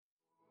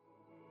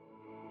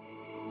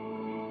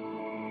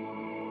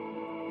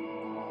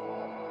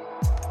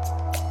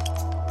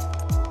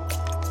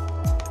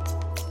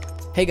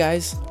Hey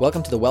guys,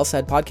 welcome to the Well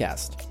Said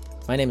Podcast.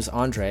 My name is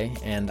Andre,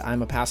 and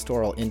I'm a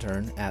pastoral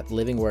intern at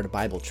Living Word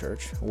Bible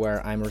Church,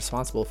 where I'm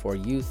responsible for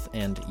youth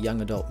and young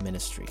adult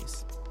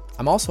ministries.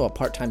 I'm also a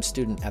part-time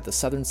student at the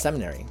Southern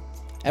Seminary.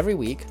 Every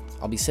week,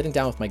 I'll be sitting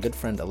down with my good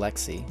friend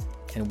Alexi,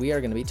 and we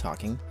are going to be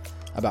talking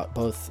about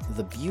both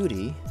the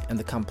beauty and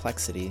the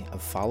complexity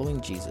of following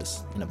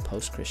Jesus in a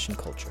post-Christian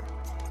culture.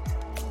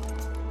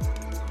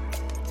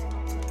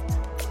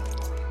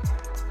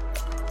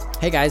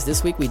 Hey guys,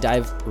 this week we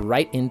dive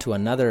right into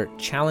another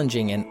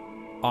challenging and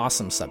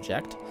awesome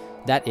subject.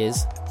 That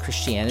is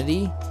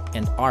Christianity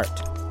and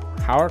art.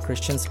 How are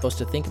Christians supposed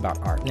to think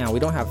about art? Now, we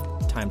don't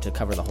have time to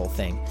cover the whole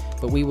thing,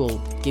 but we will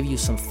give you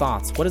some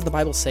thoughts. What does the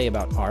Bible say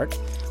about art?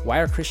 Why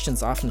are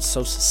Christians often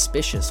so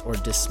suspicious or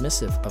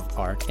dismissive of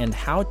art? And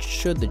how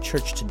should the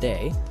church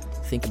today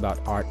think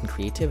about art and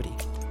creativity?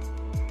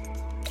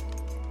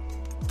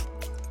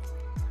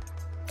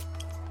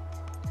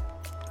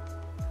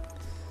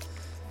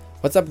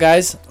 What's up,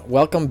 guys?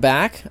 Welcome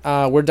back.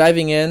 We're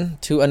diving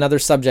into another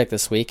subject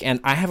this week, and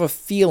I have a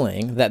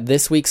feeling that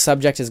this week's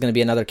subject is going to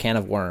be another can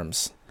of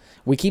worms.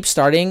 We keep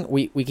starting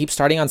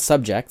on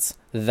subjects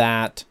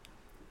that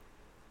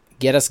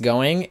get us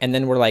going, and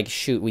then we're like,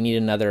 shoot, we need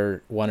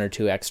another one or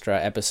two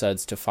extra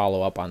episodes to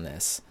follow up on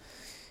this.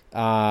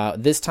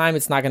 This time,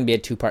 it's not going to be a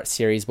two-part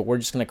series, but we're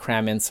just going to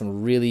cram in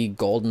some really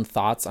golden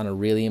thoughts on a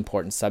really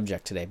important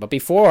subject today. But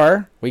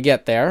before we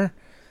get there,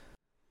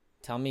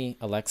 tell me,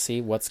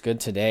 Alexi, what's good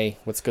today?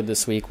 What's good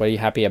this week? What are you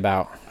happy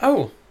about?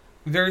 Oh,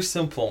 very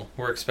simple.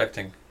 We're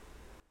expecting.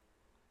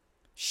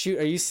 Shoot,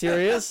 are you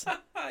serious?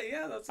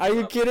 Yeah, that's. Are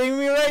you kidding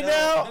me right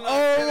now?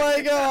 Oh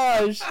my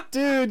gosh,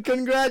 dude!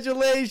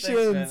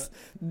 Congratulations! Thanks,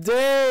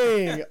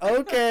 dang.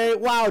 Okay.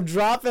 Wow.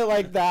 Drop it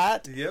like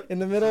that. Yep. In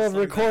the middle of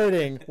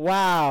recording.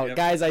 Wow, Yep.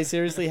 guys, I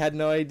seriously had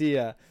no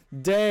idea.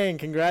 Dang!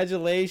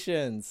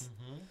 Congratulations!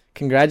 Mm-hmm.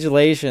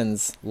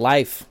 Congratulations!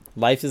 Life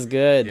is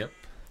good. Yep.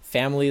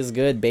 Family is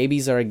good.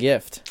 Babies are a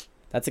gift.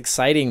 That's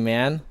exciting,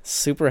 man.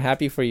 Super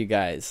happy for you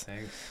guys.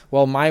 Thanks.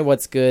 Well, my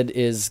what's good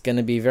is going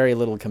to be very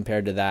little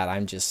compared to that.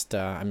 I'm just,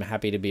 I'm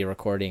happy to be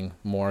recording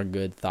more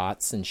good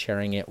thoughts and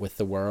sharing it with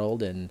the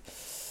world and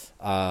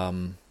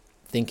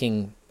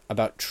thinking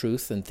about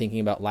truth and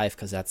thinking about life,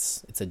 because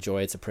it's a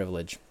joy, it's a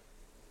privilege.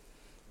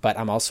 But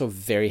I'm also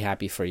very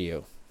happy for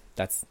you.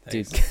 Thanks.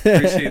 Dude.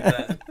 Appreciate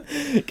that.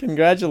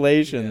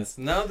 Congratulations. Yes.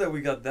 Now that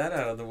we got that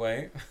out of the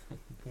way,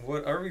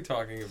 what are we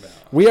talking about?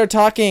 We are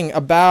talking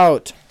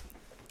about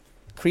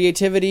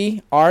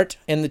creativity, art,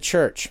 and the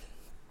church.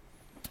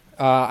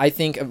 I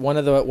think one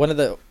of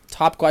the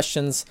top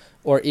questions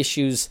or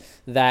issues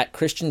that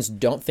Christians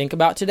don't think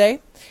about today,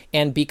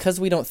 and because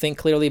we don't think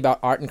clearly about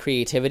art and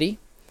creativity,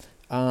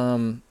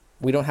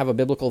 we don't have a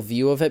biblical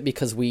view of it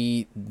because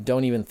we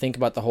don't even think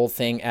about the whole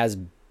thing as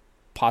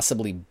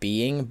possibly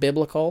being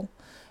biblical.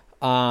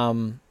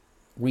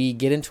 We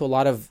get into a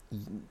lot of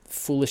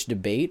foolish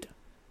debate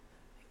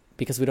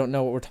because we don't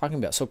know what we're talking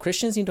about. So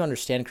Christians need to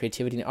understand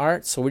creativity and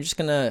art. So we're just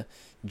going to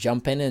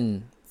jump in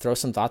and throw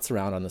some thoughts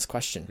around on this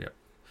question. Yep.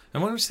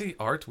 And when we say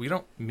art, we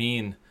don't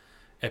mean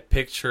a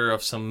picture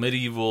of some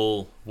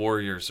medieval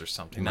warriors or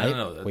something.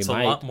 No. It's a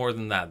lot more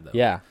than that, though.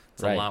 Yeah,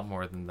 it's right. a lot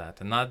more than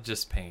that, and not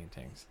just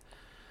paintings.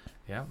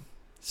 Yeah.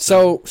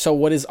 So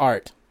what is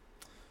art?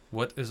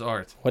 What is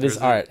art? What is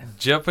art?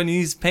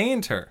 Japanese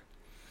painter.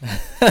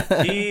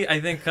 He, I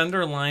think,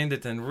 underlined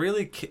it and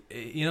really,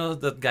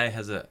 that guy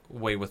has a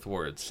way with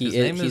words. His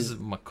name is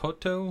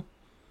Makoto.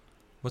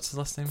 What's his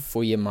last name?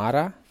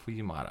 Fuyamara.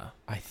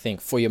 I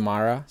think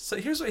Fuyamara. So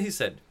here's what he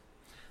said.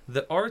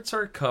 The arts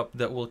are a cup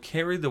that will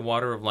carry the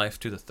water of life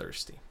to the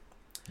thirsty.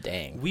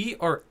 Dang. We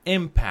are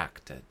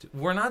impacted.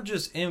 We're not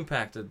just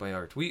impacted by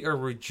art. We are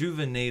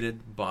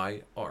rejuvenated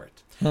by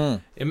art.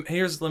 Let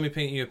me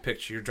paint you a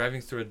picture. You're driving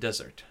through a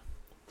desert.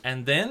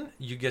 And then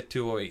you get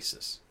to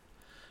Oasis.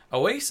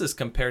 Oasis,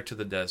 compared to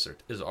the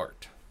desert, is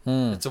art.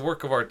 It's a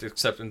work of art,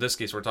 except in this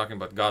case, we're talking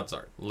about God's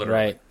art,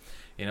 literally.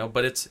 Right.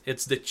 But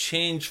it's the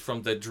change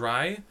from the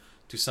dry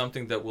to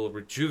something that will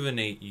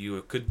rejuvenate you.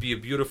 It could be a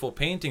beautiful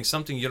painting,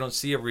 something you don't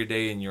see every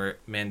day in your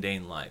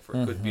mundane life. Or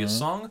it could be a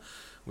song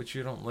which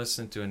you don't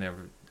listen to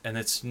and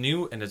it's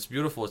new and it's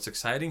beautiful, it's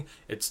exciting.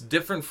 It's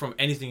different from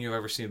anything you've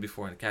ever seen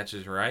before, and it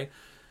catches your eye.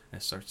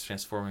 And it starts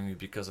transforming you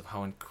because of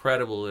how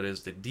incredible it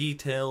is, the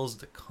details,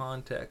 the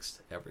context,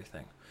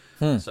 everything.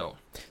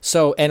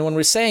 So, and when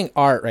we're saying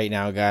art right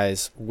now,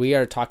 guys, we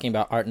are talking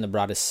about art in the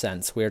broadest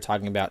sense. We are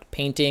talking about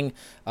painting,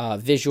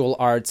 visual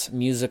arts,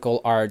 musical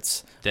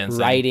arts, dancing,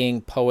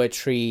 writing,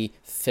 poetry,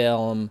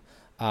 film,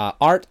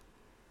 art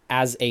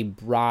as a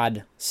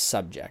broad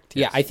subject.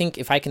 Yes. Yeah, I think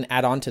if I can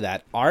add on to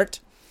that,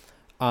 art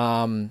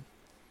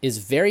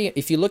is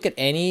if you look at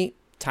any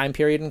time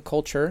period in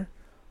culture,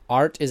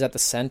 art is at the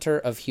center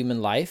of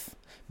human life,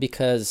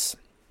 because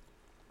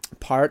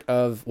part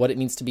of what it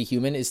means to be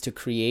human is to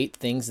create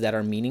things that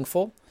are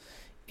meaningful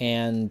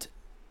and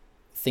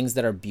things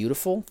that are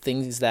beautiful,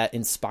 things that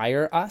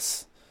inspire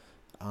us.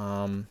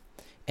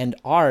 And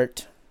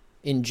art,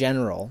 in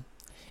general,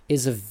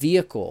 is a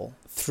vehicle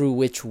through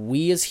which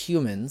we as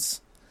humans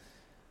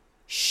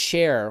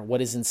share what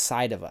is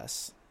inside of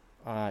us,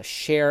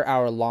 share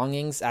our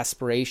longings,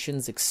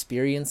 aspirations,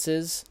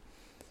 experiences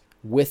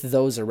with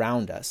those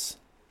around us.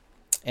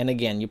 And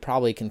again, you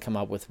probably can come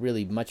up with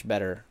really much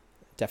better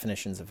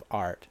definitions of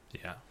art.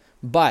 Yeah.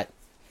 But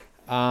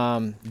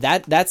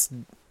that's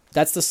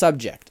the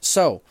subject.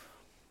 So,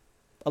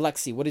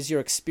 Alexi, what is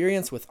your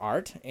experience with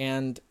art,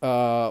 and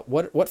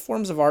what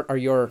forms of art are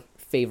your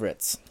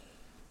favorites?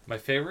 My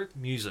favorite,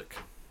 music.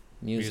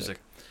 Music.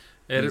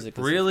 It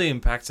really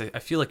impacts. I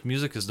feel like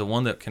music is the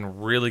one that can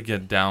really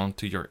get down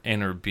to your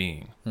inner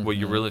being, what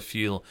you really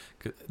feel,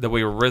 the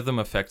way rhythm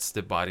affects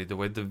the body, the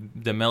way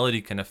the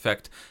melody can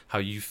affect how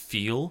you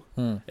feel.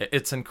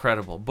 It's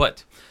incredible.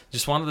 But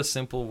just one of the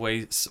simple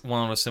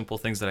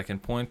things that I can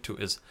point to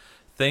is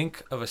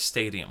think of a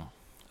stadium,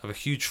 of a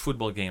huge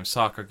football game,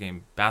 soccer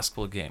game,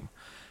 basketball game,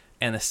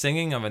 and the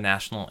singing of a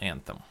national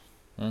anthem.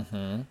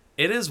 Mm-hmm.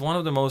 It is one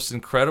of the most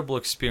incredible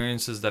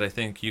experiences that I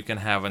think you can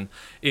have, and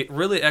it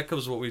really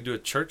echoes what we do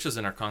at churches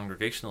in our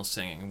congregational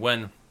singing,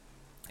 when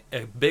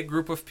a big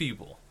group of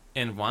people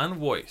in one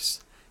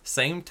voice,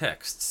 same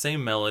text,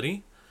 same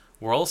melody,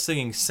 we're all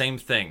singing same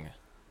thing.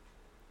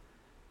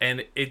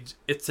 And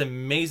it's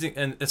amazing,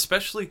 and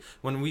especially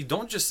when we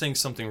don't just sing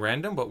something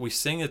random, but we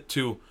sing it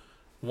to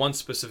one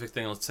specific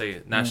thing. Let's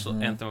say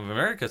National Anthem of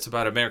America. It's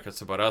about America.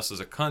 It's about us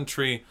as a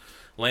country,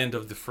 land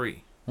of the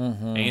free.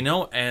 And,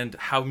 and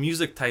how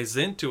music ties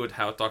into it,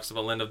 how it talks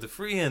about land of the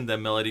free, and the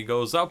melody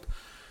goes up,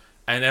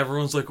 and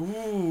everyone's like,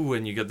 ooh,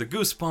 and you get the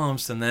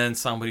goosebumps, and then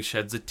somebody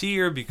sheds a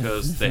tear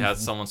because they had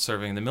someone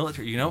serving in the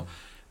military.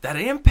 That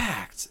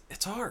impacts.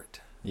 It's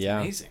art. It's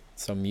amazing.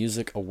 So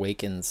music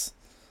awakens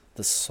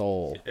the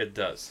soul. It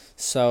does.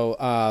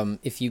 So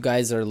if you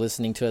guys are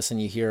listening to us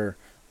and you hear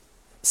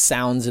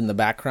sounds in the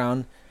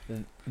background,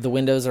 the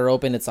windows are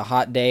open, it's a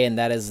hot day, and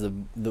that is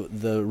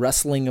the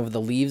rustling of the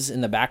leaves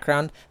in the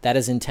background. That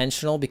is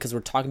intentional because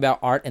we're talking about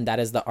art, and that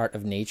is the art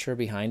of nature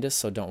behind us,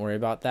 so don't worry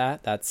about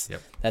that.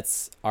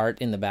 That's art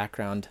in the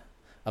background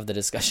of the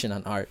discussion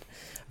on art.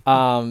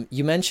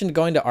 You mentioned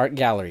going to art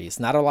galleries.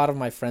 Not a lot of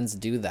my friends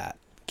do that.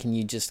 Can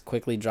you just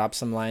quickly drop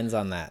some lines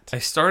on that? I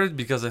started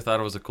because I thought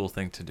it was a cool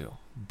thing to do,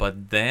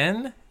 but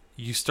then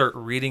you start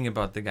reading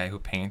about the guy who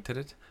painted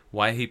it,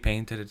 why he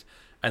painted it,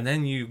 and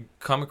then you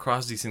come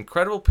across these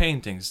incredible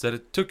paintings that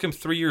it took him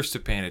 3 years to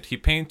paint it. He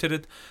painted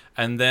it,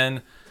 and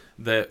then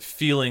the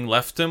feeling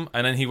left him,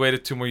 and then he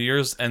waited 2 more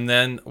years, and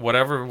then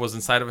whatever was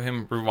inside of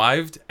him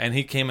revived, and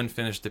he came and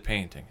finished the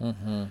painting.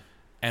 Mm-hmm.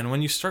 And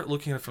when you start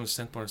looking at it from the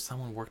standpoint of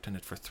someone worked on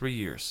it for 3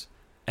 years,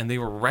 and they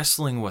were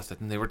wrestling with it,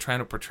 and they were trying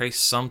to portray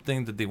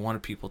something that they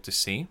wanted people to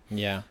see.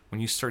 Yeah.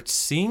 When you start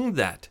seeing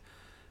that,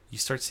 you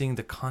start seeing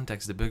the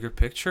context, the bigger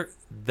picture,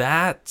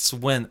 that's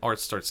when art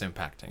starts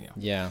impacting you.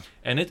 Yeah.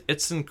 And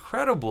it's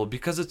incredible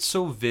because it's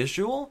so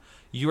visual.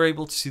 You're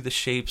able to see the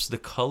shapes, the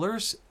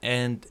colors,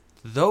 and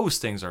those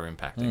things are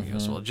impacting you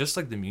as well, just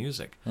like the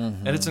music.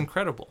 And it's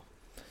incredible.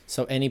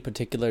 So any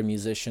particular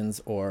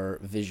musicians or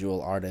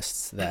visual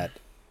artists that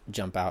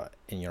jump out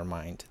in your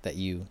mind that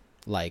you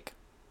like?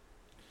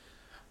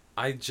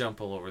 I jump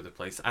all over the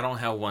place. I don't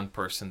have one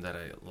person that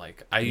I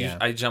like.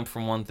 I jump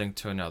from one thing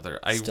to another.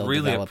 Still I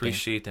really developing.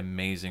 appreciate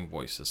amazing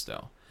voices,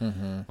 though.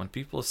 When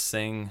people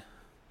sing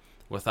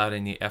without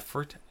any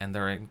effort and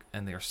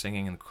they're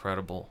singing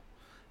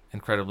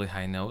incredibly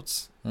high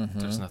notes,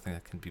 there's nothing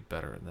that can be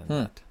better than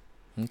that.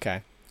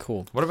 Okay,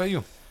 cool. What about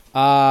you?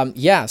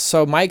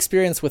 So my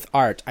experience with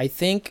art, I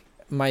think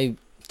my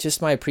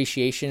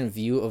appreciation and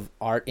view of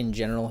art in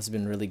general has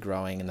been really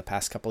growing in the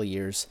past couple of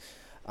years.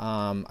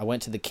 I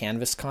went to the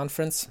Canvas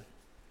conference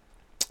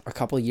a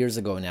couple of years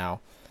ago now,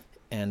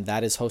 and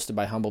that is hosted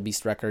by Humble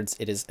Beast Records.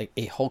 It is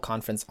a whole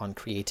conference on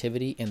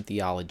creativity and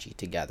theology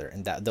together,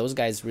 and those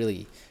guys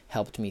really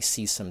helped me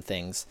see some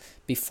things.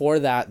 Before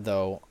that,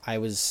 though, I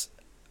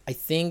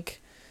think,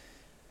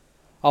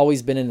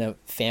 always been in a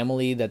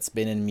family that's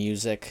been in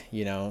music,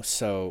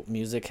 so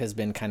music has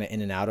been kind of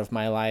in and out of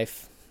my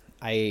life.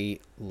 I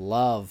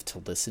love to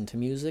listen to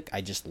music.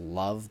 I just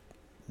love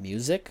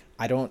music.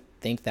 I don't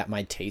think that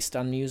my taste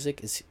on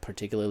music is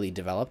particularly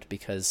developed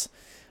because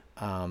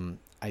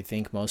I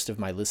think most of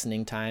my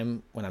listening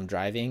time when I'm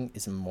driving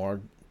is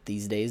more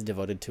these days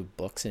devoted to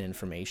books and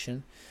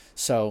information.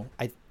 So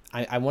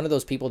I'm one of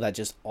those people that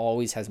just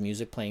always has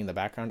music playing in the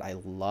background. I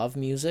love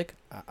music.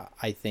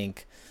 I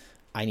think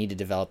I need to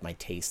develop my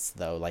tastes,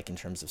 though, like in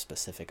terms of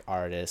specific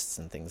artists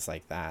and things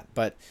like that.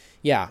 But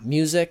yeah,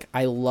 music.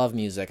 I love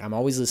music. I'm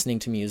always listening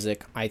to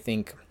music. I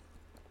think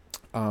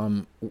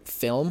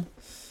film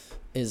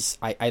is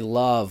I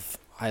love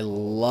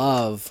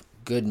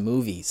good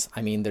movies.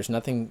 I mean, there's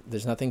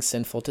nothing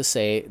sinful to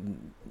say,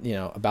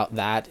 about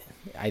that.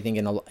 I think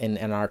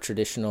in our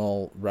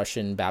traditional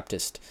Russian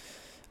Baptist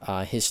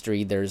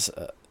history, there's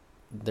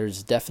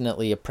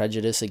definitely a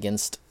prejudice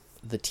against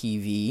the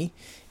TV,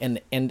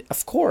 and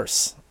of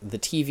course the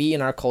TV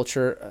in our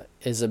culture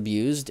is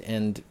abused,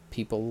 and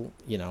people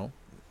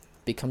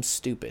become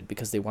stupid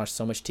because they watch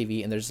so much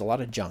TV, and there's a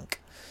lot of junk.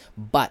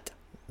 But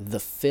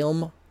the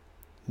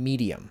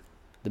medium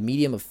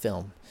of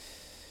film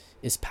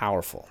is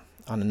powerful,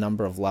 on a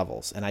number of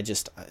levels. And I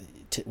just,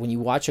 when you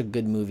watch a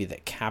good movie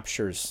that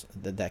captures,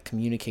 that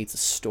communicates a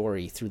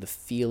story through the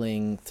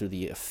feeling, through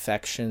the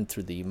affection,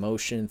 through the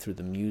emotion, through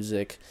the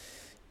music,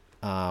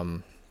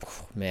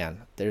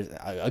 man, there's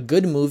a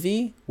good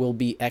movie will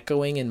be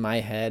echoing in my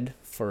head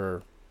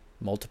for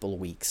multiple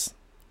weeks.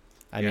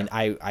 I mean,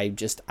 I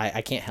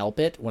can't help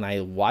it when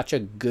I watch a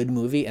good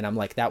movie and I'm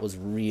like, that was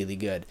really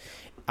good.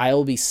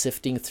 I'll be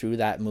sifting through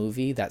that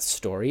movie, that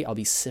story. I'll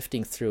be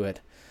sifting through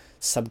it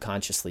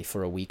subconsciously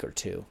for a week or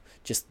two.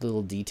 Just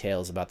little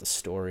details about the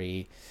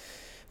story.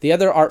 The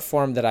other art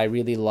form that I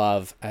really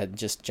love,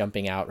 just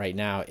jumping out right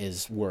now,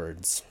 is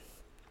words.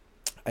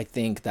 I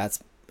think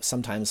that's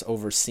sometimes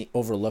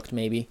overlooked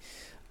maybe.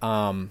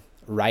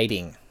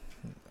 Writing.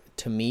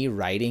 To me,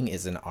 writing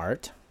is an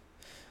art.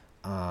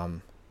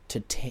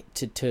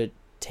 To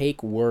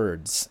take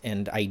words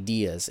and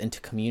ideas and to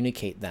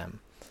communicate them.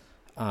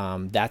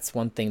 That's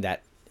one thing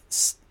that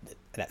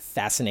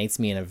fascinates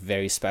me in a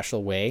very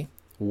special way.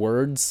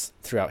 Words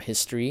throughout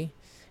history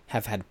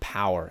have had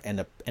power,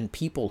 and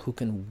people who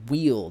can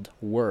wield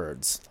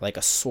words like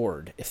a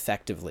sword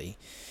effectively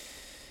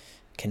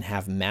can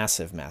have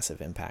massive,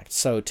 massive impact.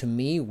 So to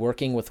me,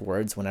 working with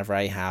words whenever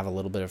I have a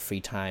little bit of free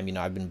time,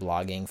 I've been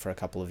blogging for a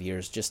couple of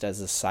years just as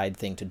a side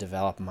thing to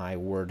develop my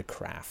word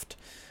craft.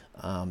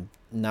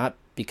 Not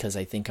because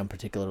I think I'm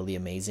particularly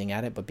amazing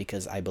at it, but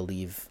because I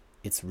believe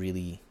it's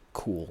really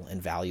cool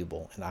and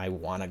valuable and I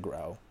want to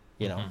grow,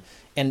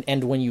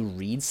 and when you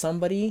read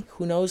somebody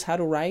who knows how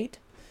to write,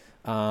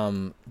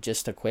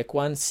 just a quick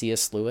one,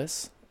 C.S.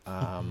 Lewis,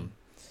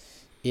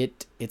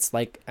 it's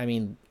like,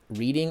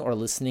 reading or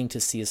listening to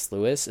C.S.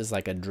 Lewis is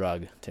like a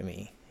drug to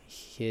me.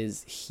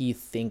 He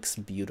thinks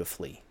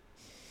beautifully.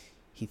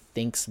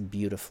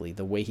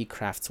 The way he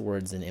crafts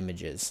words and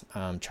images.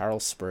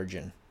 Charles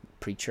Spurgeon,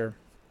 preacher,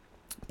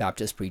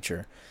 Baptist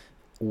preacher,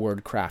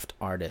 wordcraft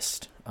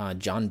artist.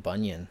 John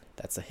Bunyan,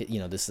 this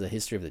is a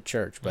history of the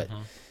church, but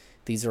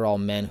these are all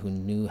men who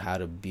knew how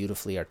to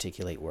beautifully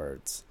articulate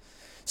words.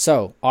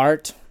 So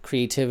art,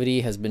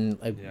 creativity has been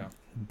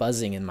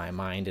buzzing in my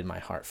mind and my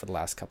heart for the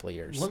last couple of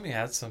years. Let me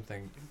add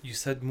something. You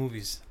said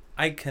movies.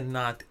 I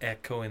cannot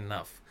echo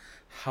enough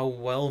how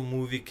well a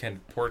movie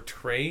can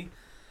portray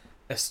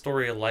a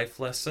story, a life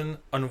lesson,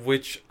 on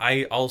which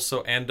I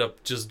also end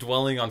up just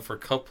dwelling on for a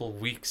couple of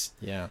weeks.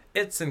 Yeah.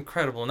 It's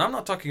incredible. And I'm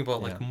not talking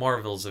about like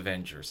Marvel's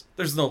Avengers.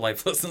 There's no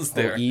life lessons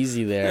there. Oh,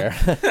 easy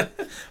there.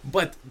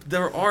 But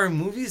there are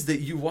movies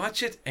that you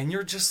watch it and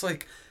you're just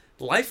like,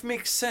 life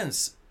makes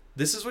sense.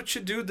 This is what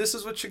you do. This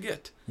is what you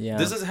get. Yeah.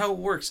 This is how it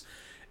works.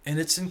 And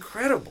it's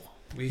incredible.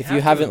 If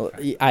you haven't,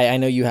 I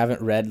know you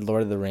haven't read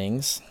Lord of the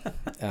Rings.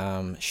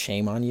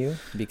 Shame on you,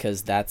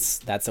 because that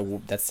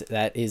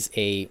is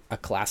a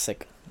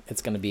classic.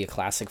 It's going to be a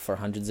classic for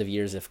hundreds of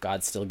years. If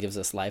God still gives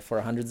us life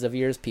for hundreds of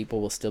years, people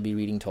will still be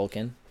reading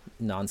Tolkien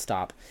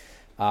nonstop.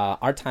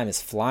 Our time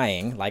is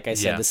flying. Like I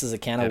said, this is a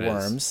can of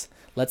worms.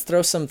 Let's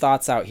throw some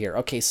thoughts out here.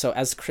 Okay, so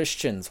as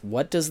Christians,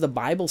 what does the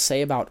Bible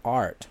say about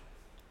art?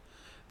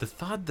 The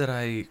thought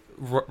that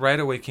right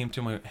away came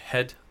to my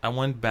head, I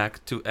went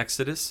back to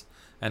Exodus.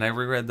 And I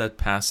reread that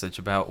passage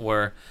about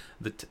where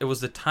it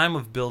was the time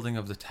of building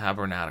of the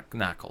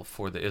tabernacle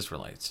for the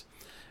Israelites.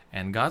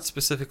 And God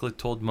specifically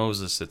told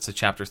Moses, it's a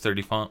chapter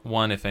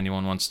 31 if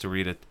anyone wants to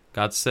read it.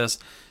 God says,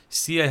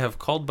 "See, I have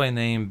called by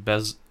name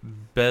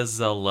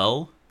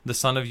Bezalel, the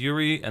son of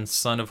Uri and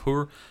son of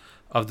Hur,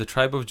 of the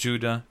tribe of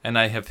Judah, and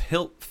I have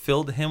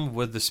filled him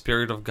with the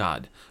Spirit of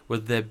God,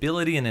 with the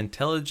ability and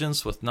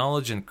intelligence, with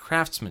knowledge and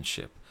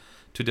craftsmanship,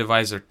 to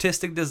devise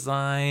artistic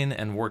design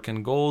and work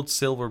in gold,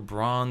 silver,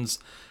 bronze,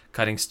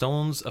 cutting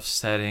stones of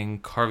setting,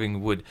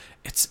 carving wood."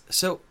 It's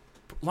so,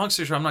 long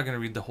story short, I'm not going to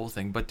read the whole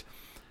thing, but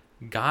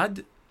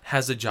God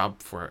has a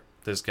job for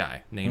this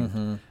guy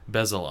named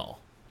Bezalel,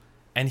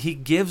 and he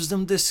gives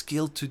them the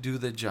skill to do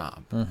the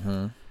job.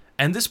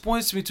 And this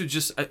points me to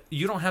just,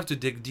 you don't have to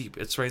dig deep.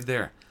 It's right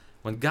there.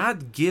 When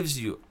God gives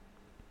you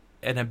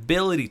an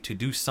ability to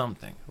do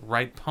something,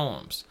 write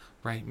poems,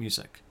 write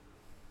music,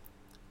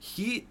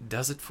 he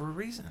does it for a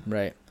reason.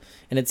 Right.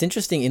 And it's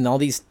interesting, in all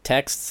these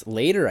texts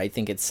later, I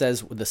think it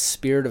says the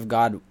Spirit of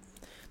God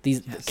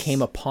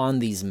came upon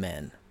these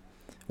men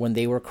when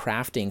they were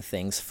crafting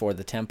things for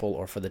the temple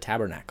or for the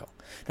tabernacle.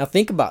 Now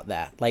think about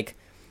that. Like,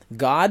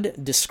 God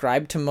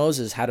described to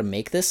Moses how to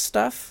make this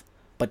stuff,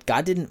 but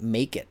God didn't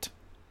make it.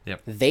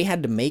 Yep. They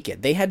had to make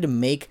it. They had to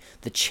make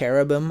the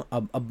cherubim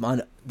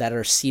that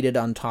are seated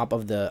on top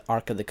of the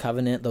Ark of the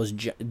Covenant, those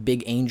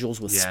big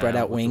angels with spread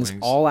out wings,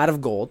 all out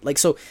of gold. Like,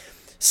 so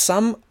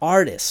some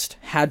artist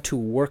had to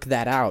work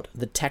that out,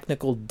 the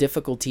technical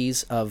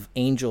difficulties of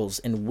angels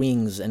and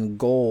wings and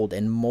gold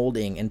and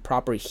molding and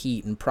proper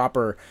heat and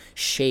proper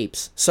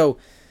shapes. So,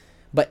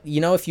 but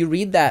if you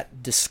read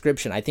that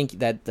description, I think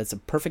that's a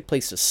perfect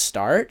place to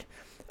start.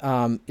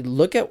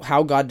 Look at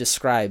how God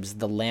describes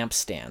the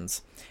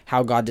lampstands,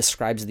 how God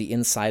describes the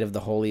inside of the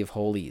Holy of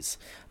Holies.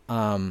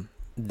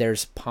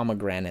 There's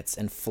pomegranates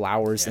and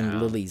flowers and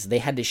lilies. They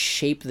had to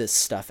shape this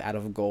stuff out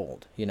of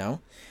gold,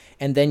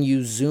 And then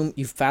you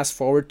fast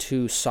forward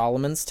to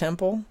Solomon's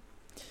temple.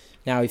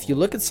 Now, if you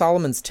look at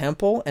Solomon's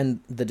temple and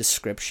the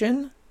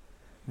description,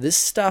 this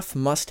stuff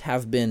must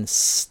have been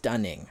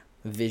stunning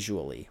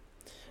visually.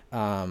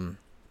 It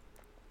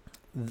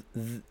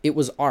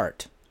was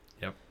art.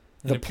 Yep.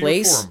 The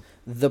place,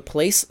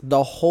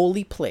 the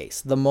holy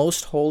place, the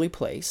most holy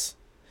place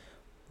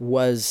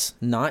was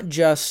not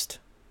just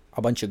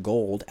a bunch of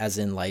gold, as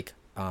in like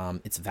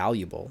it's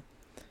valuable.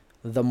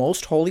 The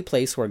most holy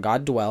place where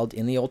God dwelled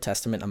in the Old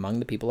Testament among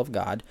the people of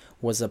God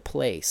was a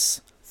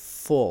place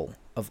full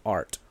of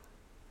art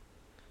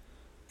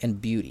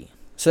and beauty.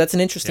 So that's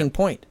an interesting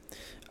point.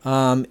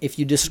 If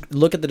you just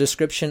look at the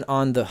description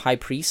on the high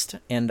priest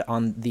and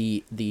on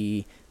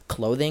the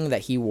clothing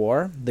that he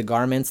wore, the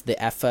garments, the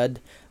ephod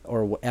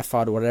or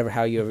whatever,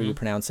 however you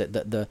pronounce it,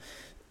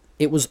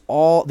 it was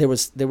all it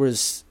was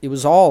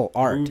all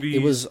art. Rubies,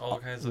 it was all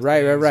kinds of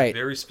right.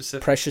 Very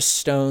specific. Precious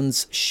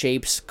stones,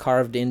 shapes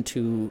carved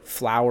into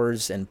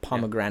flowers and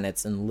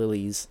pomegranates and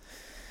lilies.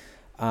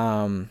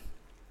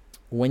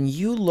 When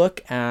you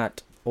look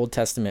at Old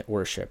Testament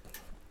worship,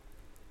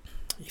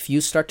 if you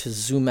start to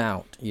zoom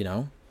out,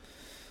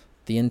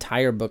 the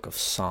entire book of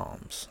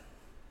Psalms,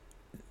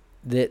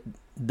 the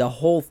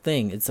whole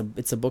thing, it's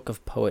a book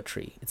of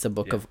poetry. It's a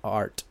book of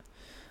art.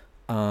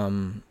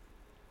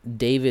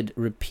 David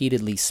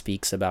repeatedly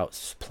speaks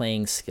about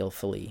playing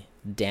skillfully,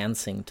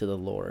 dancing to the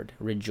Lord,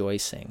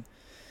 rejoicing.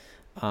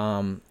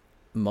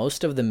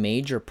 Most of the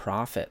major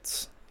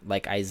prophets,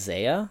 like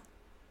Isaiah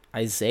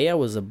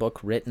was a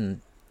book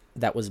written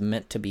that was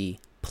meant to be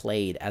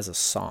played as a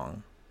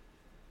song.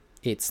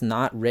 It's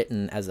not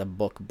written as a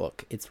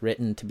book. It's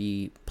written to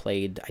be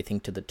played, I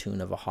think, to the tune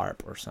of a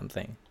harp or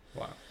something.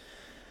 Wow.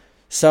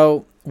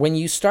 So when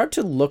you start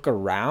to look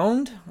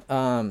around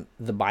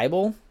the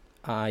Bible,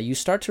 you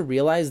start to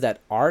realize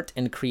that art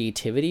and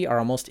creativity are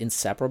almost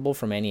inseparable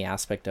from any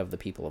aspect of the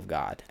people of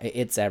God.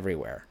 It's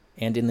everywhere.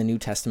 And in the New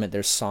Testament,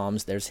 there's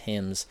psalms, there's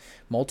hymns,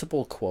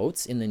 multiple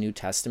quotes in the New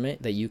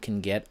Testament that you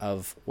can get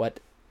of what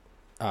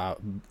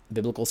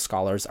biblical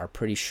scholars are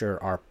pretty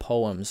sure are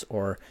poems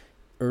or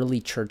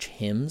early church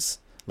hymns,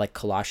 like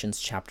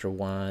Colossians chapter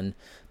 1.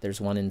 There's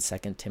one in 2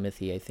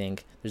 Timothy, I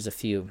think. There's a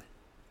few.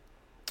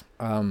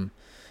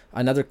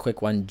 Another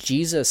quick one.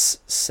 Jesus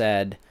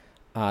said,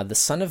 the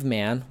Son of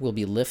Man will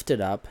be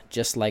lifted up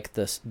just like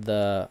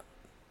the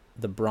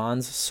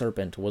bronze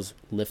serpent was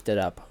lifted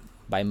up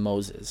by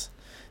Moses.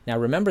 Now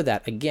remember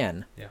that,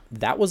 again,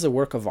 that was a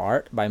work of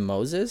art by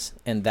Moses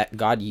and that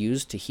God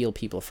used to heal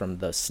people from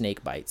the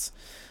snake bites.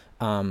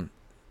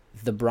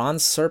 The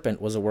bronze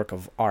serpent was a work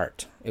of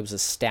art. It was a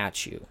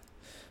statue.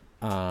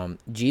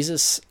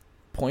 Jesus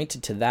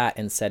pointed to that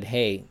and said,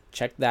 hey,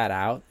 check that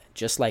out.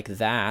 Just like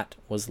that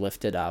was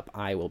lifted up,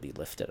 I will be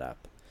lifted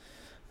up.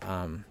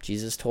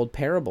 Jesus told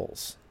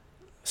parables,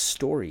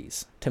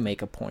 stories to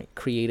make a point,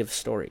 creative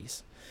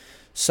stories.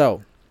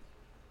 So,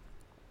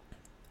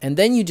 and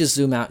then you just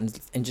zoom out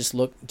and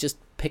just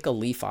pick a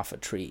leaf off a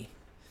tree.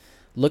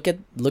 Look at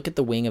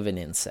the wing of an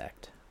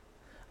insect.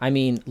 I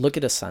mean, look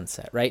at a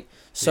sunset, right?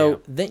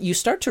 So then you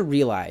start to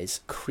realize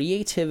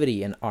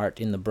creativity and art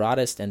in the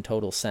broadest and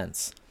total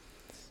sense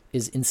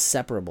is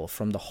inseparable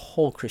from the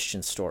whole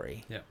Christian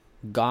story. Yeah.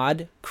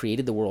 God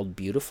created the world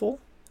beautiful.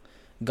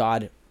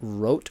 God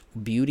wrote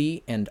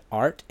beauty and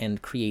art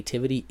and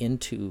creativity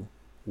into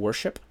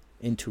worship,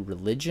 into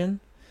religion,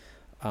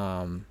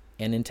 and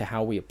into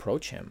how we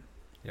approach him.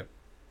 Yep.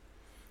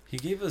 He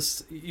gave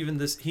us even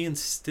this, he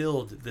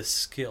instilled this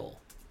skill.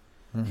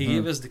 Mm-hmm. He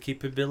gave us the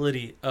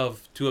capability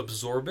to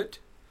absorb it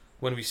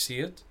when we see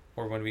it,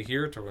 or when we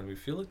hear it, or when we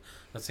feel it.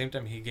 At the same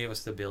time, he gave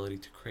us the ability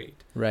to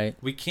create. Right.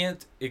 We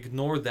can't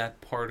ignore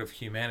that part of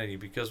humanity,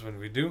 because when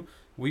we do,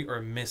 we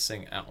are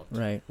missing out.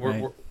 Right.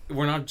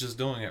 We're not just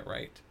doing it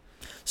right.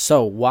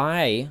 So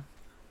why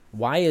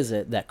is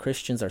it that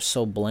Christians are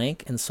so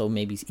blank and so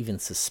maybe even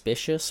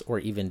suspicious or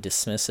even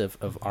dismissive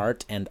of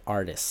art and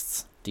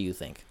artists, do you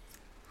think?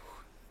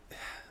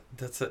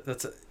 That's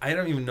a I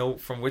don't even know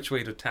from which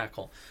way to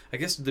tackle. I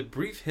guess the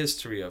brief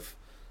history of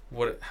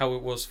how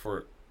it was for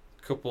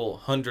a couple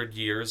hundred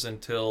years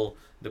until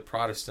the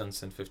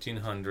Protestants in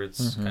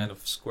 1500s kind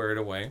of squared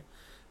away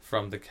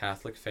from the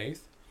Catholic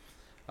faith.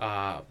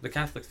 The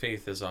Catholic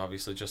faith is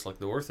obviously just like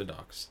the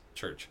Orthodox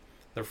Church.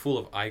 They're full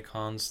of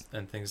icons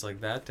and things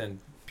like that, and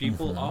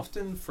people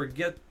often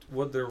forget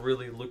what they're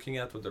really looking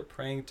at, what they're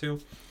praying to.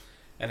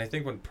 And I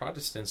think when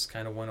Protestants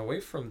kind of went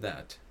away from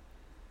that,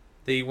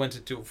 they went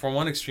from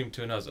one extreme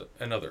to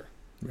another.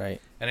 Right.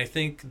 And I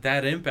think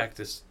that impact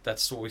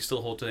that's what we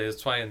still hold today.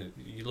 That's why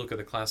you look at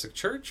the classic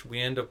church, we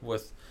end up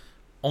with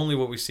only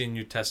what we see in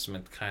New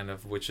Testament, kind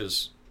of, which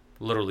is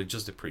literally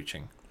just the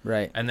preaching.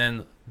 Right. And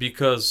then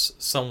because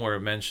somewhere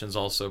it mentions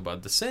also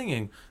about the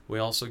singing, we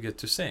also get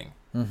to sing.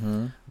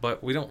 Mm-hmm.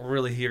 But we don't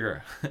really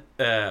hear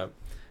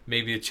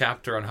maybe a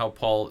chapter on how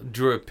Paul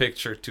drew a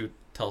picture to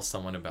tell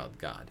someone about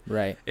God.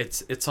 Right.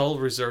 It's all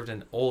reserved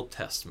in Old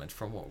Testament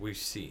from what we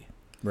see.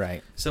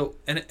 Right. So,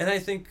 and I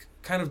think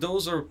kind of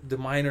those are the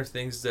minor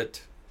things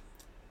that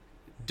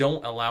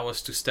don't allow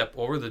us to step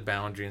over the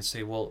boundary and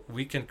say, well,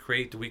 we can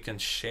create, we can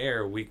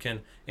share, we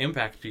can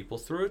impact people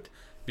through it,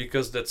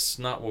 because that's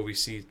not what we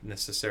see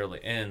necessarily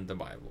in the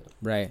Bible.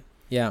 Right.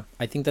 Yeah,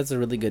 I think that's a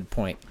really good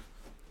point.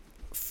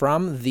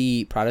 From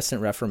the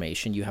Protestant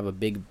Reformation, you have a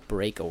big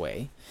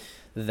breakaway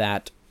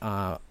that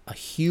a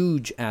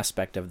huge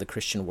aspect of the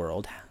Christian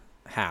world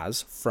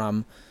has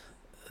from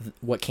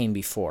what came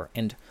before.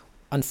 And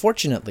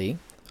unfortunately,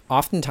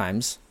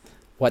 oftentimes,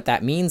 what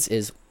that means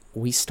is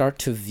we start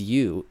to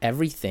view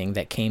everything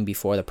that came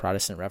before the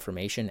Protestant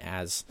Reformation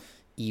as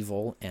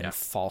evil and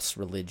false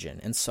religion.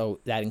 And so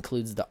that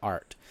includes the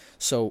art.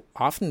 So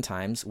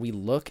oftentimes we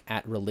look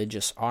at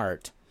religious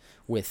art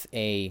with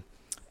a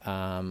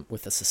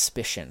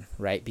suspicion,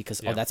 right?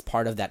 Because, oh, that's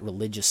part of that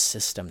religious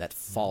system, that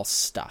false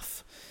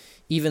stuff.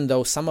 Even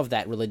though some of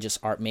that religious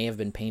art may have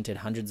been painted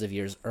hundreds of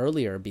years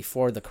earlier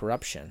before the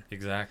corruption.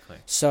 Exactly.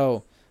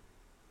 So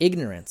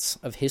ignorance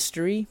of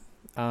history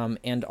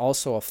and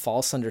also a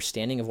false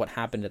understanding of what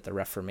happened at the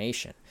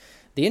Reformation.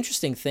 The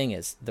interesting thing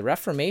is the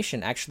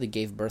Reformation actually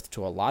gave birth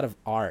to a lot of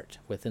art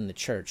within the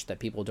church that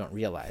people don't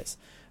realize.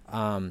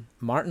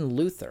 Martin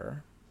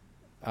Luther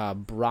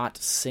brought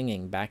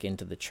singing back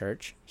into the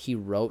church. He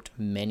wrote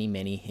many,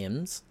 many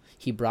hymns.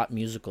 He brought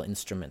musical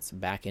instruments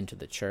back into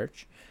the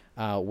church.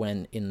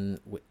 When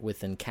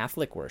within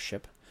Catholic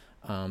worship,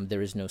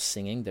 there is no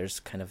singing. There's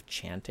kind of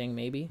chanting,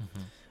 maybe.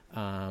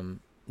 Mm-hmm.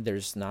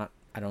 There's not.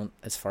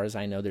 As far as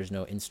I know, there's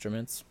no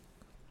instruments.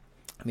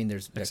 I mean, there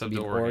could be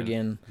an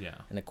organ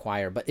and a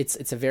choir, but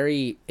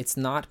it's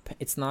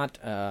not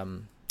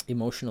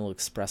emotional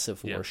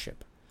expressive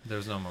worship.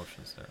 There's no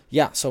emotions there.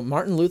 Yeah, so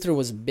Martin Luther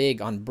was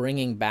big on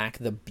bringing back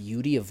the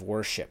beauty of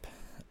worship.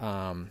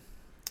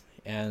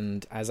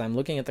 And as I'm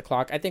looking at the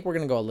clock, I think we're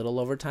going to go a little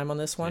over time on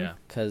this one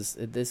because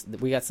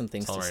we got some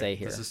things to say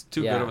here. This is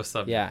too good of a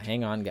subject. Yeah,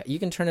 hang on. You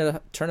can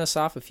turn us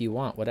off if you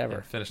want, whatever.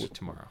 Yeah, finish it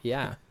tomorrow.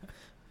 Yeah,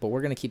 but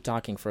we're going to keep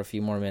talking for a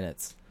few more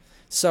minutes.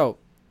 So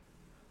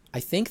I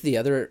think the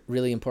other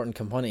really important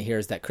component here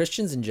is that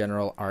Christians in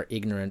general are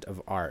ignorant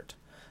of art.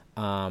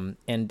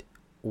 And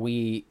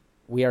we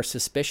are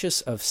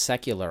suspicious of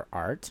secular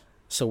art.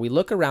 So we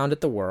look around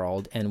at the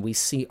world and we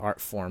see art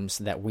forms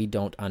that we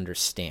don't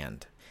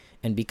understand.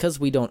 And because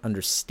we don't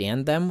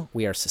understand them,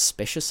 we are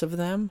suspicious of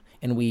them,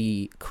 and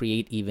we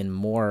create even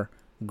more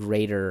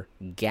greater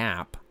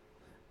gap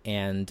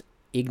and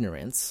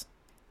ignorance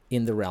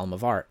in the realm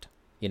of art,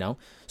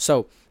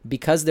 So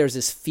because there's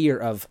this fear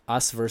of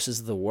us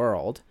versus the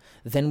world,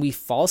 then we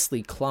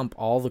falsely clump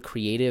all the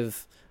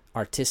creative,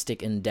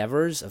 artistic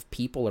endeavors of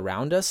people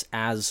around us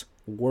as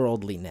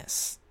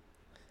worldliness.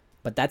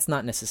 But that's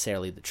not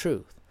necessarily the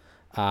truth.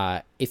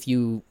 If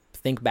you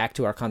think back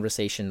to our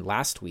conversation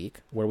last week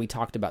where we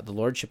talked about the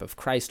lordship of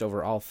Christ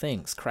over all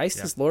things.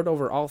 Christ is Lord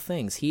over all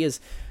things. He is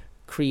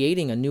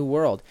creating a new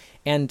world.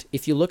 And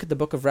if you look at the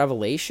book of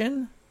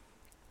Revelation,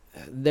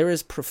 there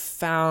is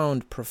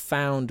profound,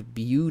 profound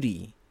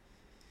beauty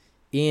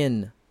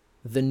in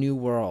the new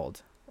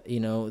world.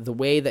 The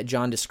way that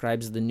John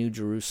describes the New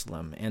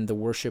Jerusalem and the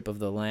worship of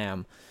the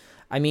Lamb.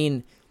 I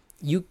mean,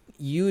 the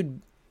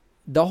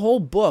whole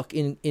book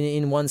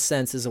in one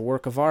sense is a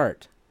work of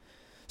art.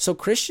 So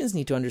Christians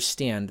need to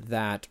understand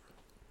that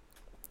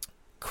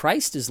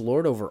Christ is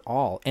Lord over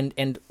all.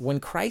 And when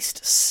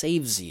Christ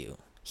saves you,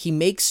 he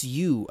makes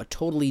you a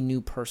totally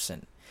new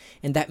person.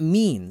 And that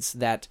means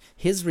that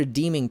his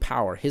redeeming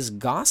power, his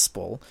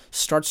gospel,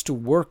 starts to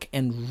work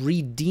and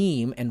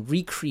redeem and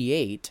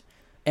recreate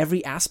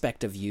every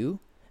aspect of you.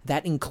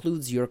 That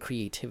includes your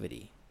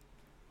creativity.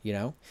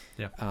 What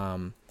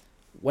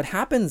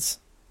happens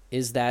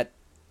is that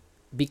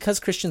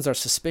because Christians are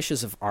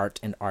suspicious of art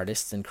and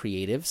artists and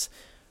creatives,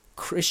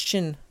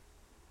 Christian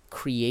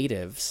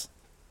creatives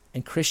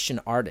and Christian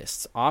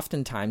artists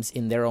oftentimes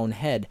in their own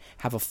head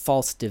have a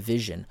false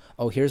division.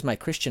 Oh, here's my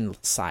Christian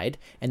side,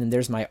 and then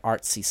there's my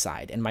artsy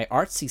side. And my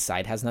artsy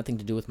side has nothing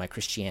to do with my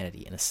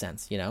Christianity in a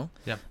sense, Yeah.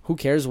 Who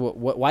cares?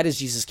 Why does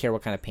Jesus care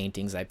what kind of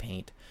paintings I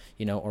paint,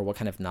 or what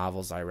kind of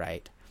novels I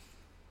write?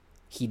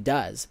 He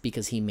does,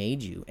 because he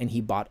made you, and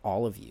he bought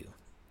all of you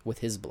with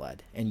his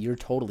blood, and you're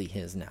totally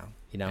his now,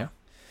 Yeah.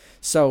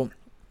 So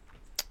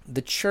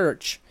the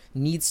church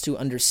needs to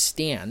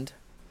understand,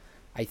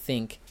 I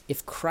think,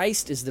 if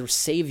Christ is the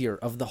savior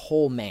of the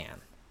whole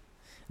man,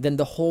 then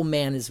the whole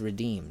man is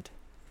redeemed,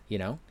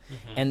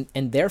 Mm-hmm.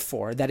 And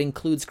therefore that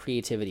includes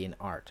creativity and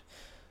art.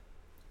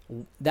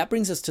 That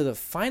brings us to the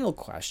final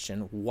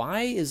question.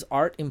 Why is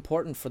art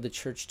important for the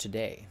church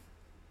today?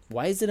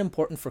 Why is it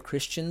important for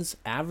Christians,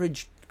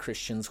 average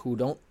Christians who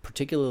don't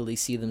particularly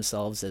see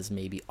themselves as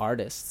maybe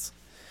artists,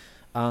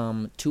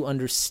 to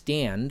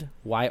understand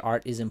why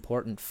art is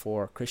important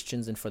for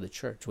Christians and for the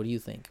church? What do you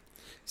think?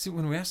 See,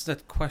 when we ask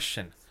that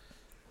question,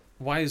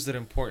 why is it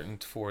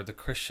important for the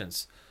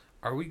Christians?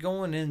 Are we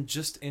going in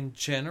just in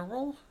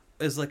general,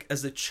 as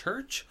a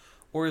church,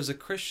 or as a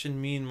Christian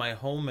mean my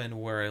home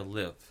and where I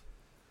live?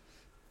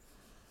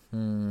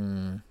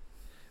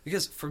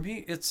 Because for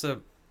me, it's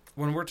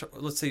when we're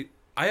let's say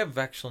I have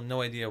actually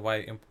no idea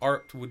why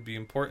art would be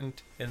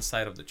important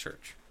inside of the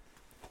church.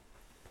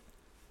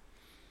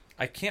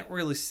 I can't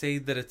really say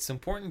that it's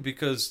important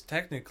because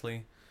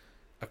technically,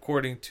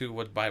 according to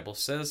what Bible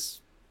says,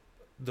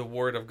 the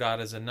Word of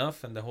God is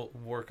enough, and the whole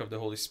work of the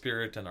Holy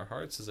Spirit in our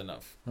hearts is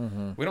enough.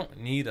 Mm-hmm. We don't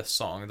need a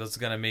song that's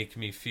gonna make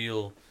me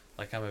feel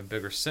like I'm a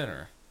bigger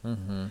sinner.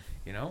 Mm-hmm.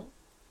 You know,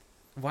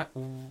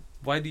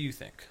 why do you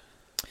think?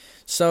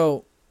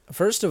 So,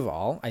 first of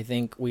all, I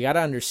think we got to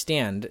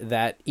understand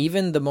that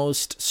even the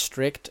most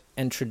strict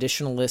and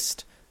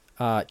traditionalist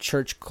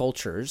church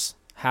cultures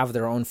have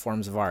their own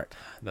forms of art.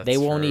 They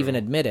won't even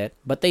admit it,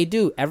 but they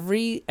do.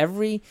 Every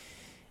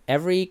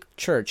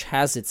church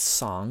has its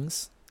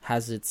songs,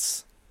 has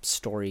its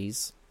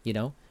stories,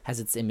 has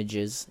its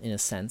images in a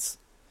sense.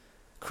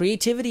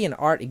 Creativity and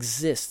art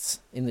exists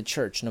in the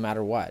church no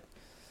matter what.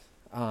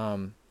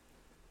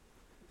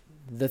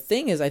 The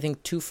thing is, I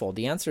think, twofold.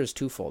 The answer is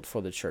twofold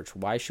for the church.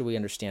 Why should we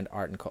understand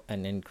art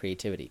and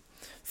creativity?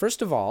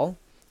 First of all,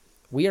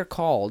 we are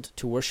called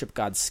to worship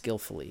God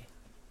skillfully.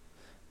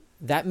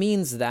 That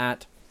means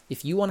that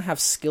if you want to have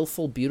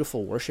skillful,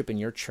 beautiful worship in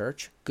your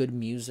church, good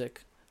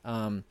music,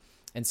 and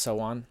so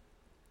on,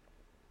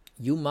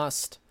 you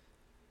must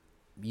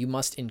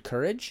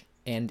encourage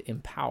and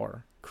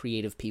empower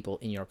creative people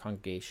in your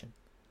congregation.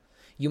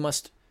 You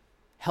must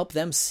help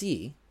them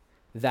see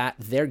that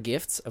their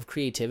gifts of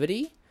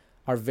creativity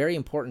are very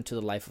important to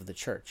the life of the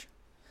church.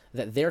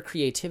 That their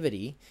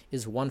creativity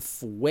is one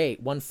way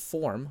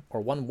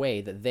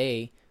that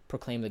they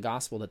proclaim the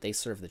gospel, that they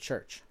serve the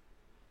church.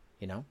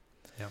 Yeah.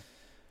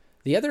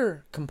 The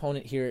other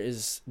component here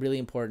is really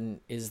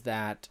important, is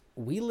that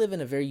we live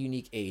in a very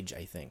unique age,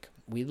 I think.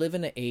 We live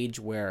in an age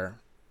where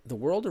the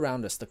world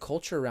around us, the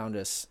culture around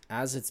us,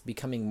 as it's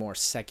becoming more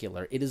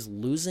secular, it is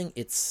losing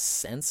its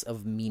sense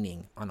of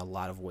meaning on a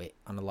lot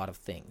of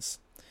things.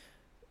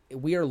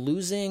 We are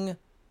losing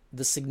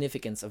the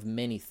significance of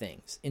many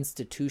things.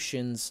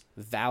 Institutions,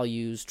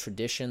 values,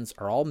 traditions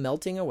are all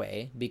melting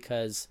away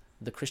because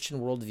the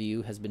Christian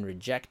worldview has been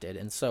rejected.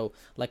 And so,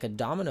 like a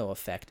domino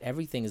effect,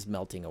 everything is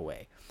melting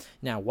away.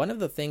 Now, one of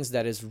the things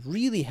that is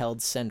really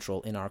held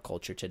central in our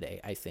culture today,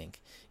 I think,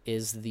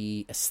 is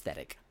the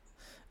aesthetic.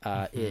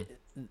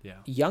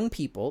 Young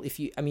people,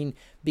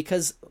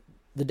 because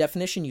the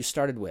definition you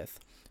started with,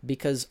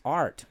 because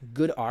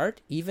good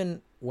art,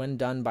 even when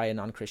done by a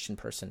non-Christian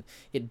person,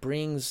 it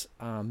brings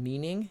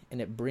meaning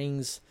and it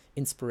brings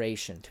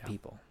inspiration to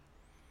people.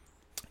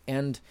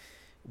 And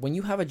when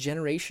you have a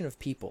generation of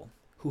people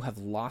who have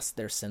lost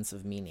their sense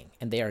of meaning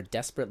and they are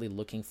desperately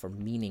looking for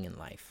meaning in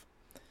life,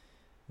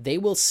 they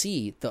will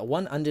see the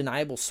one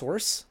undeniable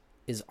source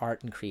is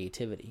art and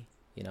creativity.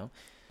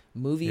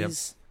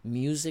 Movies,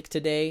 music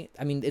today,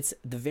 it's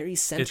the very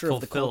center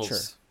of the culture.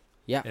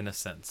 Yeah. In a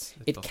sense.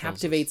 It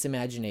captivates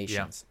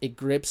imaginations. Yeah. It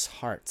grips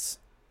hearts,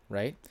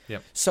 right?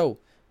 Yep. So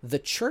the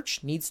church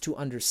needs to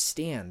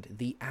understand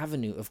the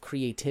avenue of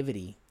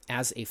creativity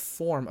as a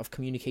form of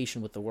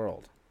communication with the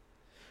world.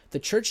 The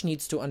church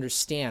needs to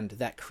understand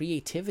that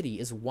creativity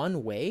is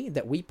one way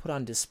that we put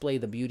on display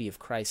the beauty of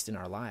Christ in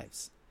our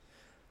lives.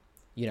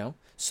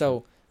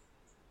 So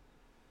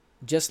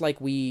just like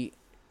we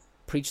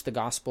preach the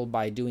gospel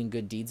by doing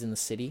good deeds in the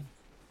city,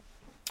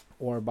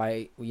 or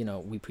by,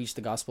 we preach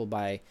the gospel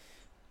by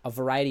a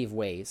variety of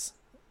ways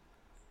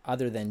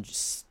other than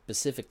just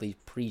specifically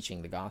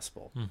preaching the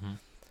gospel. Mm-hmm.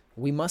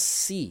 We must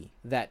see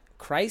that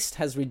Christ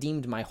has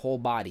redeemed my whole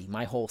body,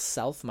 my whole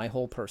self, my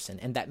whole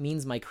person, and that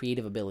means my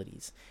creative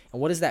abilities.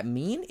 And what does that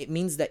mean? It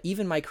means that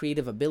even my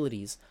creative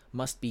abilities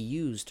must be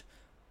used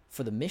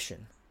for the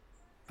mission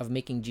of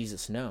making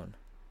Jesus known.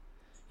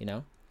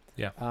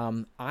 Yeah.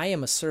 I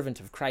am a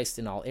servant of Christ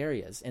in all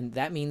areas, and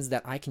that means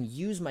that I can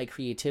use my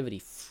creativity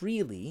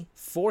freely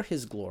for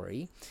His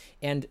glory,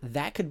 and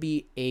that could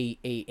be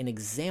an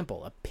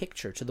example, a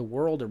picture to the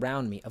world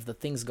around me of the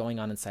things going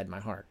on inside my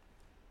heart.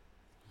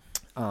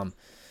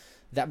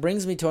 That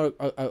brings me to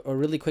a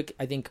really quick,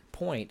 I think,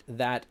 point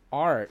that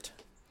art.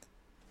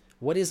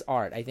 What is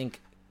art? I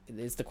think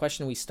it's the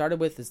question we started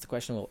with. It's the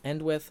question we'll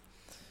end with.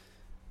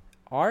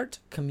 Art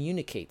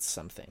communicates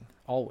something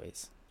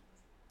always.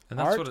 And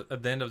that's what,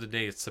 at the end of the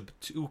day, it's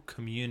to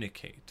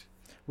communicate.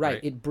 Right.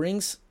 It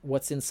brings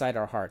what's inside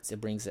our hearts.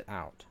 It brings it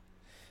out.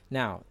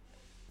 Now,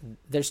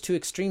 there's two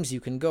extremes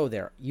you can go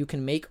there. You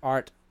can make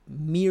art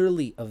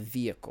merely a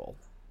vehicle.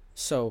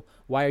 So,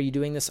 why are you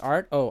doing this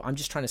art? Oh, I'm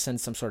just trying to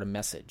send some sort of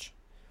message.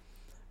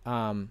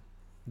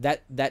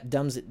 That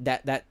dumbs it.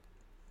 That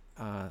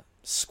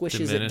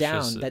squishes it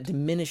down. That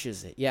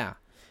diminishes it. Yeah,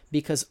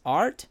 because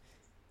art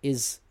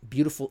is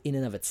beautiful in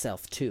and of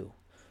itself too.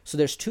 So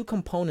there's two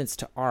components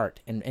to art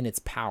and its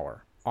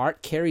power.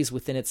 Art carries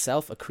within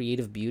itself a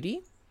creative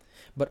beauty,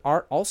 but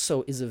art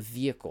also is a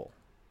vehicle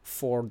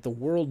for the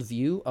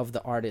worldview of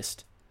the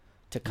artist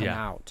to come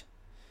out.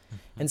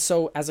 Mm-hmm. And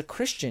so as a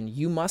Christian,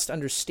 you must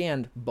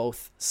understand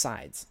both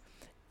sides.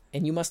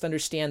 And you must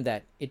understand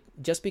that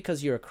just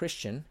because you're a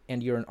Christian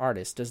and you're an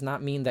artist does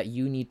not mean that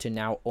you need to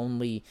now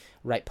only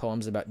write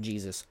poems about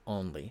Jesus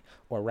only,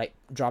 or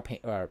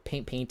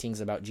paint paintings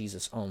about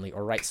Jesus only,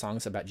 or write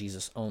songs about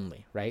Jesus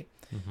only, right?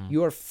 Mm-hmm.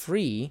 You are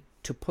free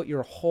to put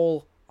your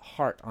whole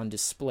heart on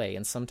display,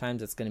 and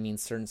sometimes it's going to mean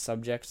certain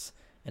subjects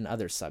and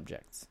other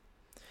subjects.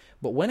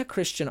 But when a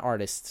Christian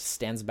artist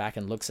stands back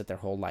and looks at their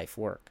whole life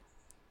work,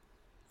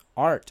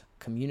 art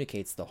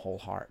communicates the whole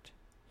heart,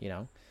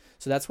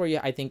 So that's where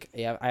I think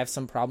I have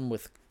some problem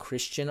with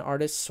Christian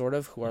artists, sort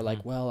of, who are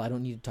like, well, I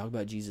don't need to talk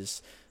about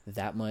Jesus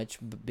that much,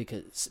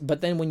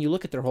 but then when you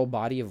look at their whole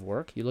body of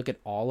work, you look at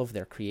all of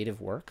their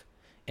creative work,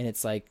 and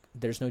it's like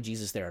there's no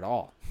Jesus there at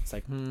all. It's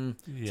like,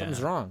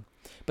 something's wrong.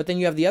 But then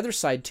you have the other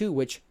side too,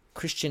 which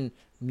Christian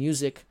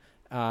music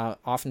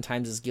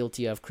oftentimes is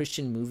guilty of.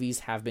 Christian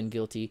movies have been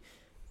guilty.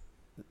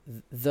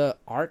 The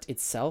art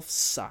itself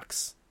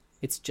sucks.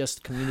 It's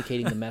just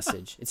communicating the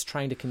message. It's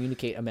trying to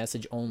communicate a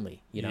message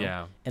only,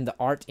 Yeah. And the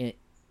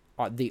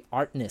the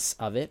artness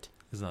of it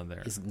It's not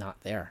there. is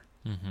not there.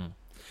 Mm-hmm.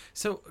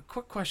 So, a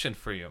quick question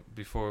for you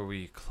before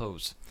we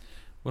close.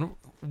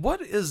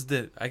 What is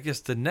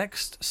the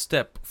next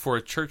step for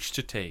a church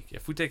to take?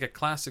 If we take a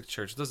classic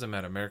church, it doesn't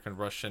matter, American,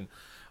 Russian,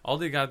 all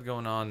they got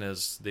going on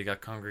is they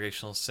got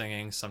congregational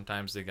singing.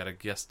 Sometimes they got a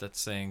guest that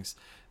sings.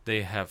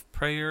 They have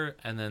prayer,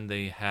 and then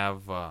they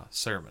have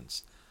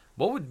sermons.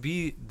 What would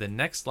be the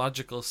next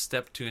logical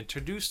step to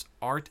introduce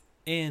art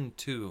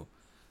into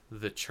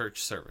the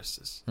church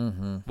services?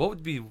 Mm-hmm. What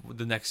would be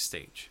the next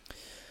stage?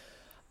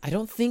 I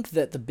don't think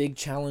that the big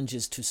challenge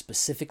is to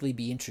specifically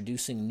be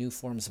introducing new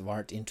forms of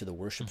art into the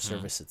worship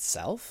service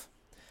itself.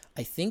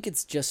 I think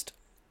it's just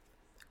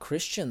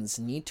Christians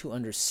need to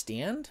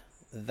understand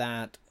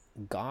that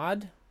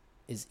God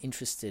is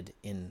interested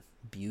in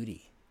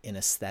beauty, in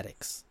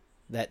aesthetics.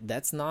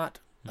 That's not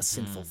a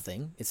sinful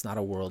thing. It's not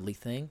a worldly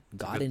thing.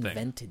 God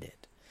invented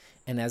it.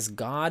 And as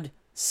God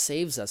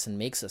saves us and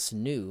makes us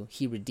new,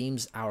 he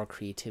redeems our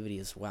creativity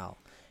as well.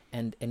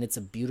 And it's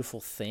a beautiful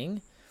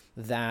thing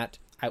that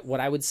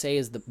what I would say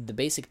is the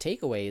basic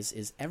takeaways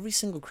is every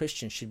single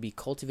Christian should be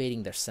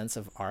cultivating their sense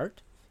of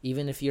art,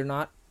 even if you're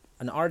not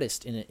an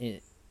artist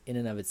in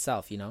and of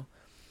itself,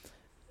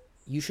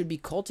 You should be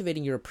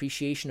cultivating your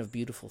appreciation of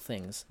beautiful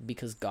things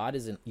because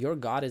your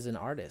God is an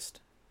artist,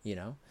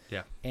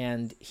 Yeah.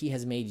 And he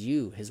has made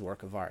you his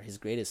work of art, his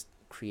greatest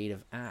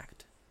creative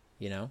act,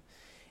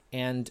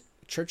 And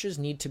churches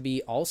need to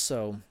be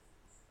also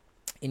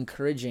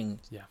encouraging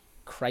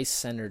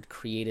Christ-centered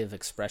creative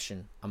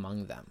expression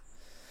among them.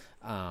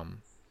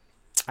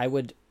 I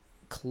would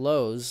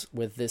close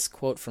with this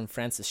quote from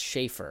Francis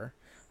Schaeffer,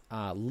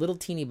 a little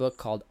teeny book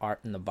called Art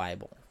in the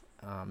Bible.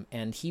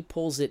 And he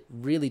pulls it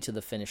really to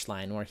the finish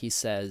line where he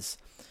says,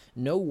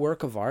 "No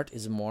work of art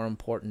is more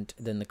important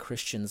than the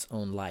Christian's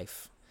own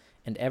life,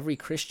 and every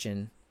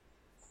Christian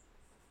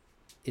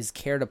is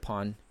cared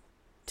upon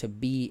to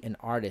be an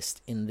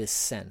artist in this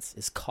sense,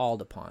 is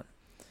called upon.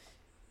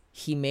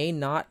 He may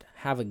not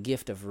have a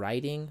gift of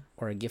writing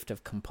or a gift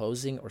of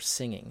composing or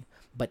singing,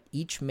 but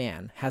each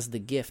man has the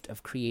gift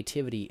of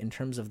creativity in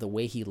terms of the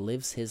way he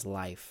lives his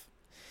life.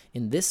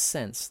 In this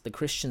sense, the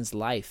Christian's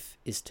life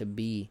is to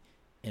be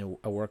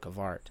a work of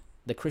art.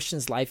 The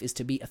Christian's life is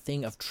to be a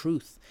thing of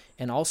truth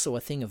and also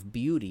a thing of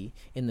beauty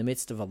in the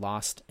midst of a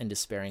lost and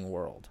despairing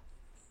world."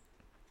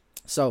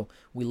 So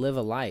we live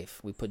a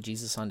life, we put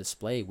Jesus on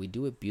display, we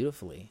do it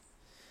beautifully,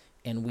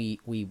 and we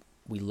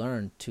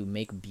learn to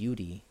make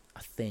beauty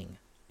a thing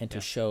and to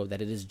show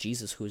that it is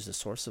Jesus who is the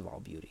source of all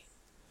beauty.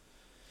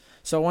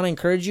 So I want to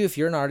encourage you, if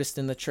you're an artist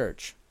in the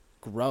church,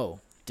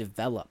 grow,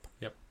 develop.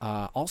 Yep.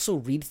 Also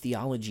read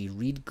theology,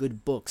 read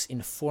good books,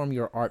 inform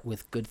your art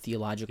with good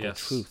theological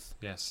truth.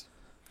 Yes.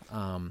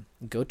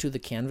 Go to the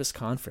Canvas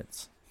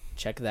Conference.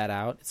 Check that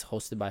out. It's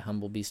hosted by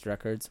Humble Beast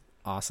Records.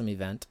 Awesome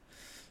event.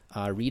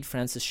 Read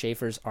Francis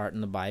Schaeffer's Art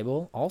in the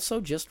Bible. Also,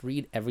 just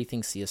read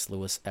everything C.S.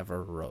 Lewis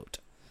ever wrote.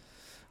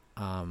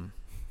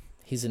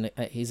 He's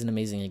an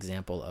amazing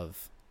example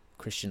of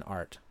Christian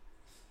art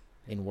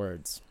in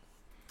words.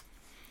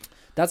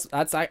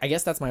 I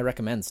guess that's my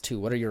recommends too.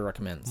 What are your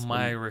recommends?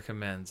 My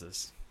recommends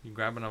is you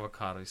grab an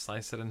avocado, you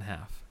slice it in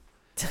half.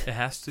 It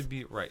has to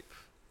be ripe.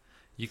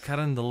 You cut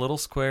in the little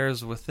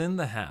squares within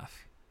the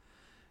half.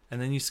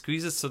 And then you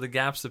squeeze it so the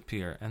gaps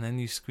appear. And then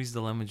you squeeze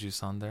the lemon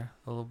juice on there.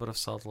 A little bit of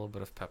salt, a little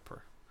bit of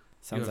pepper.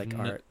 Sounds like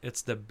art.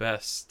 It's the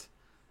best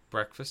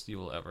breakfast you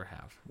will ever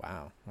have.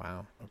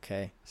 Wow.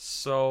 Okay.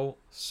 So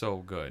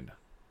good.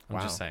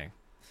 I'm just saying.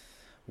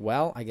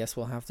 Well, I guess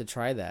we'll have to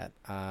try that.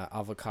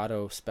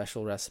 Avocado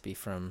special recipe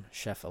from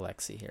Chef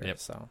Alexi here. Yep.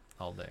 So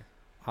All day.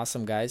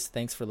 Awesome, guys.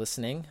 Thanks for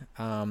listening.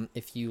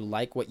 If you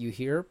like what you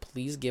hear,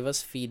 please give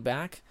us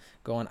feedback.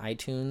 Go on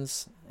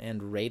iTunes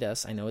and rate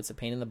us. I know it's a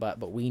pain in the butt,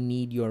 but we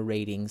need your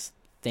ratings.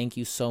 Thank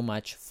you so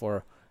much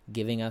for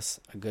giving us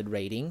a good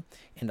rating.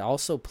 And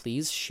also,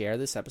 please share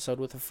this episode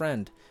with a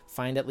friend.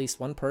 Find at least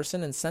one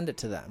person and send it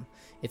to them.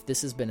 If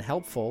this has been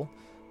helpful,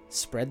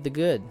 spread the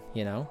good,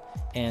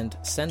 and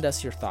send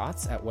us your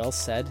thoughts at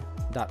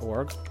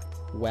wellsaid.org,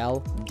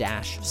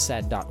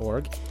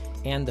 well-said.org,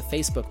 and the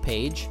Facebook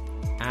page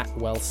at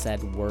Well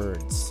Said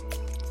Words.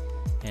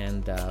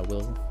 And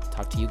we'll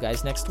talk to you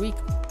guys next week.